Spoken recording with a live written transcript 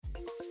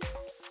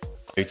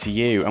To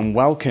you and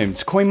welcome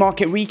to Coin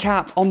Market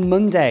Recap on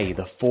Monday,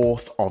 the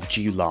 4th of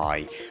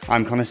July.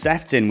 I'm Connor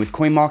Sefton with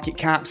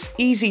CoinMarketCap's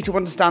easy to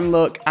understand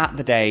look at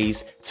the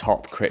day's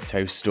top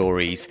crypto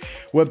stories.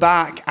 We're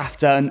back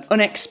after an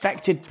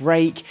unexpected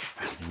break.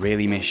 I've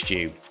really missed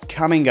you.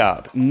 Coming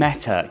up,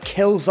 Meta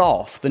kills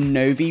off the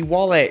Novi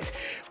wallet.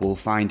 We'll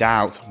find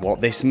out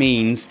what this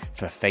means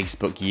for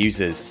Facebook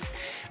users.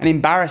 An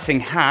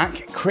embarrassing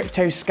hack,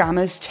 crypto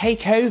scammers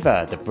take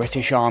over the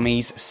British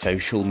Army's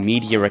social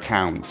media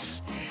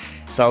accounts.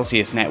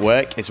 Celsius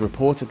Network is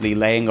reportedly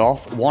laying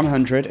off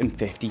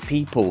 150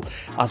 people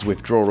as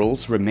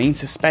withdrawals remain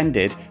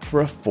suspended for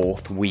a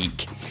fourth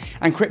week.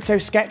 And crypto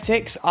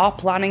skeptics are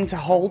planning to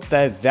hold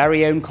their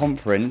very own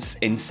conference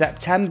in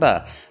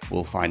September.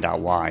 We'll find out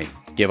why.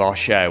 Give our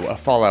show a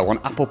follow on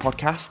Apple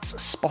Podcasts,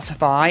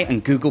 Spotify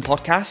and Google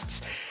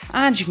Podcasts.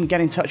 And you can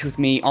get in touch with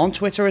me on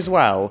Twitter as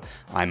well.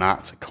 I'm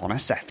at Connor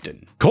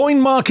Sefton. Coin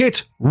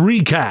Market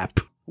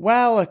Recap.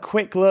 Well, a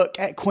quick look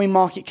at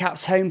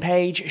CoinMarketCap's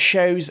homepage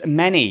shows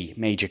many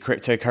major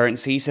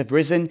cryptocurrencies have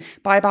risen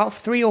by about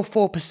 3 or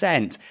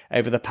 4%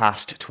 over the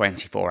past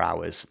 24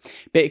 hours.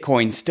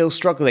 Bitcoin still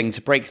struggling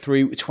to break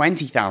through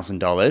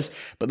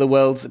 $20,000, but the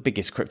world's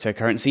biggest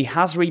cryptocurrency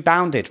has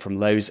rebounded from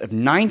lows of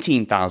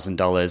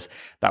 $19,000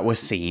 that were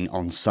seen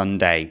on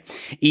Sunday.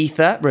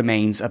 Ether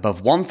remains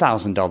above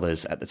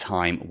 $1,000 at the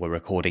time we're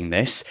recording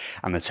this,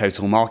 and the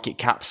total market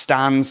cap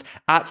stands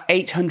at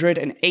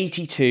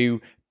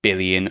 $882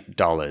 billion.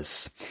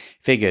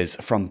 Figures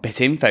from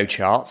BitInfo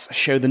charts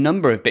show the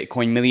number of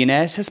Bitcoin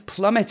millionaires has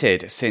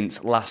plummeted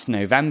since last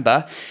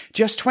November.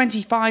 Just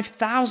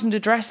 25,000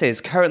 addresses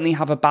currently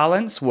have a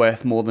balance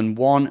worth more than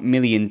 $1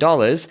 million.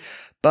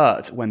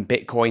 But when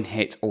Bitcoin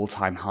hit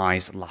all-time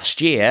highs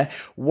last year,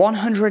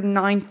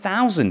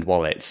 109,000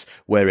 wallets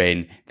were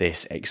in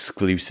this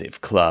exclusive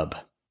club.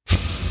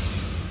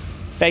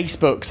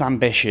 Facebook's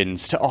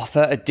ambitions to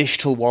offer a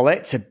digital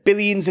wallet to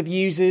billions of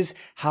users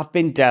have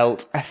been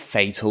dealt a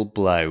fatal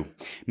blow.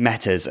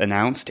 Meta's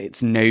announced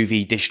its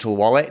Novi digital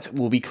wallet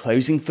will be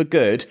closing for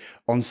good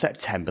on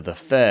September the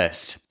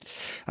 1st.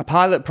 A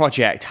pilot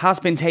project has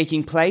been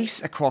taking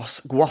place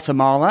across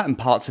Guatemala and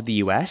parts of the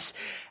US,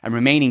 and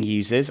remaining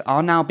users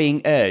are now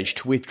being urged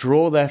to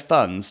withdraw their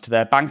funds to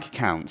their bank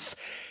accounts.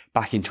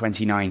 Back in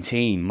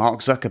 2019, Mark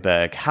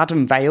Zuckerberg had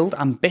unveiled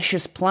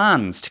ambitious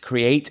plans to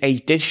create a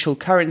digital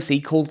currency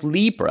called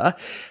Libra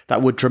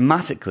that would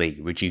dramatically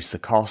reduce the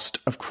cost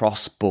of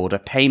cross-border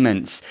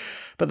payments.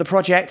 But the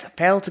project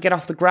failed to get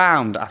off the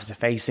ground after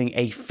facing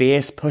a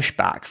fierce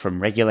pushback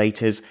from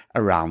regulators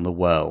around the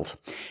world.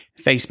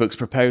 Facebook's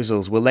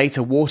proposals were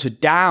later watered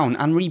down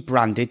and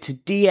rebranded to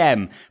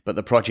Diem, but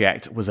the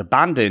project was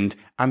abandoned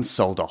and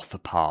sold off for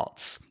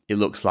parts. It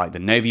looks like the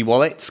Novi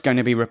wallet's going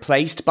to be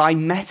replaced by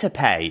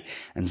MetaPay,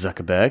 and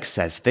Zuckerberg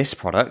says this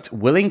product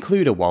will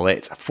include a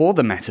wallet for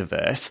the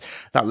metaverse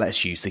that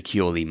lets you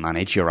securely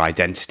manage your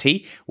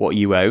identity, what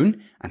you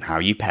own, and how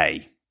you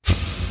pay.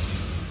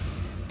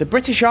 The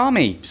British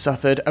Army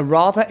suffered a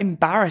rather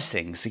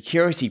embarrassing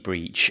security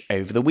breach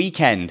over the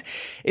weekend.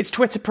 Its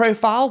Twitter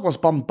profile was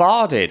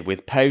bombarded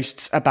with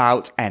posts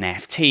about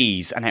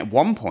NFTs, and at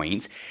one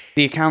point,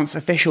 the account's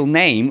official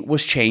name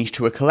was changed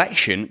to a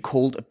collection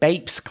called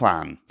Bapes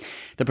Clan.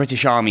 The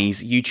British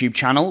Army's YouTube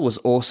channel was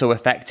also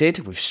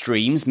affected, with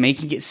streams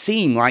making it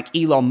seem like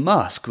Elon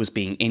Musk was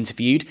being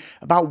interviewed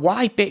about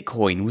why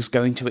Bitcoin was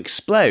going to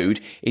explode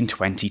in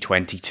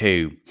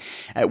 2022.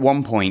 At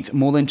one point,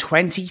 more than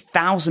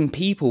 20,000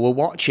 people were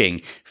watching,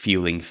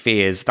 fueling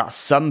fears that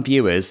some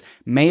viewers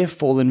may have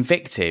fallen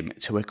victim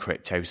to a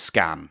crypto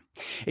scam.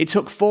 It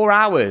took 4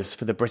 hours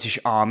for the British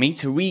Army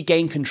to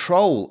regain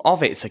control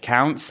of its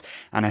accounts,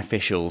 and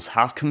officials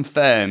have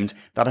confirmed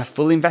that a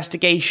full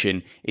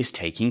investigation is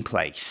taking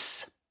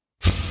place.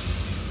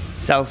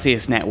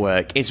 Celsius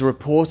Network is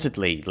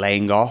reportedly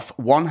laying off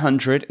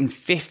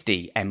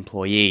 150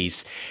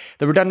 employees.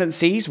 The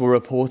redundancies were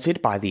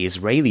reported by the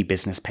Israeli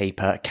business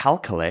paper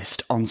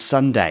Calcalist on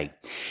Sunday.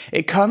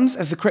 It comes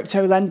as the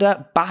crypto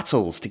lender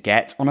battles to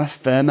get on a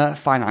firmer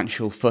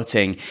financial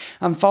footing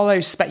and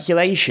follows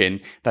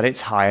speculation that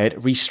it's hired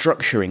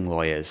restructuring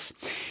lawyers.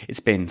 It's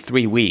been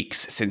 3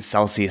 weeks since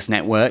Celsius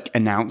Network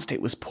announced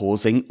it was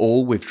pausing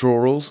all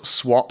withdrawals,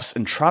 swaps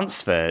and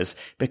transfers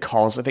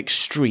because of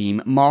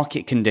extreme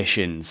market conditions.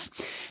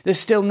 There's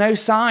still no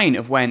sign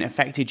of when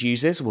affected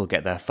users will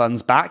get their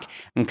funds back,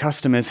 and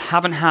customers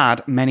haven't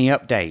had many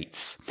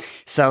updates.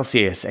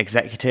 Celsius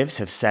executives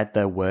have said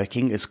they're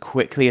working as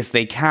quickly as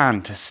they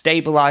can to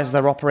stabilize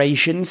their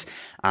operations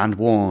and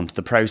warned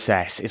the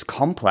process is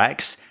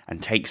complex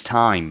and takes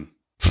time.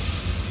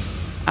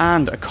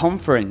 And a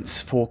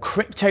conference for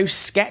crypto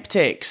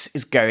skeptics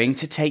is going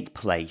to take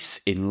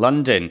place in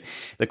London.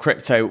 The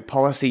Crypto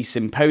Policy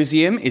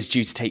Symposium is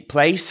due to take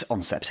place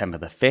on September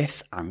the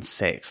 5th and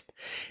 6th.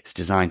 It's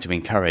designed to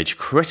encourage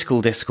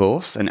critical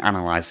discourse and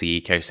analyse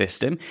the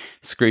ecosystem,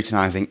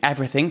 scrutinising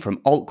everything from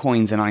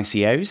altcoins and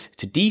ICOs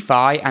to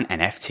DeFi and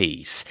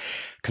NFTs.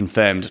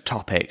 Confirmed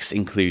topics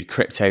include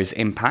crypto's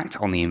impact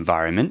on the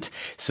environment,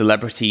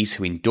 celebrities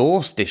who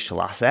endorse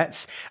digital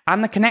assets,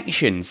 and the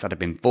connections that have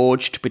been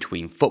forged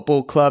between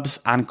football clubs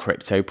and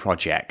crypto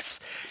projects.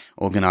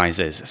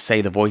 Organisers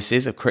say the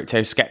voices of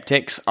crypto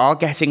skeptics are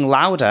getting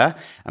louder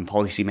and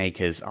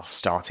policymakers are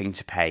starting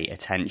to pay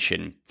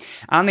attention.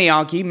 And they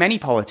argue many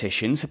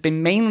politicians have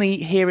been mainly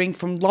hearing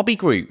from lobby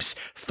groups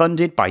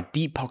funded by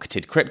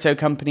deep-pocketed crypto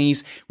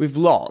companies with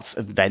lots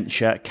of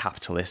venture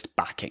capitalist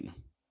backing.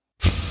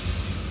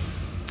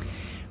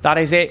 That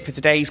is it for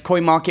today's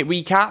Coin Market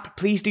Recap.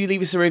 Please do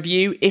leave us a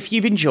review if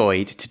you've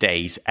enjoyed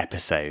today's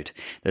episode.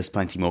 There's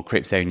plenty more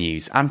crypto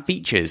news and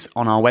features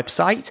on our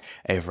website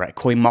over at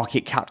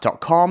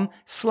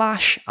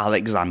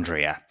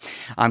coinmarketcap.com/Alexandria.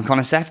 I'm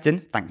Connor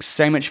Sefton. Thanks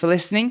so much for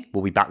listening.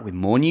 We'll be back with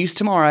more news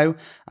tomorrow,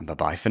 and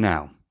bye-bye for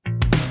now.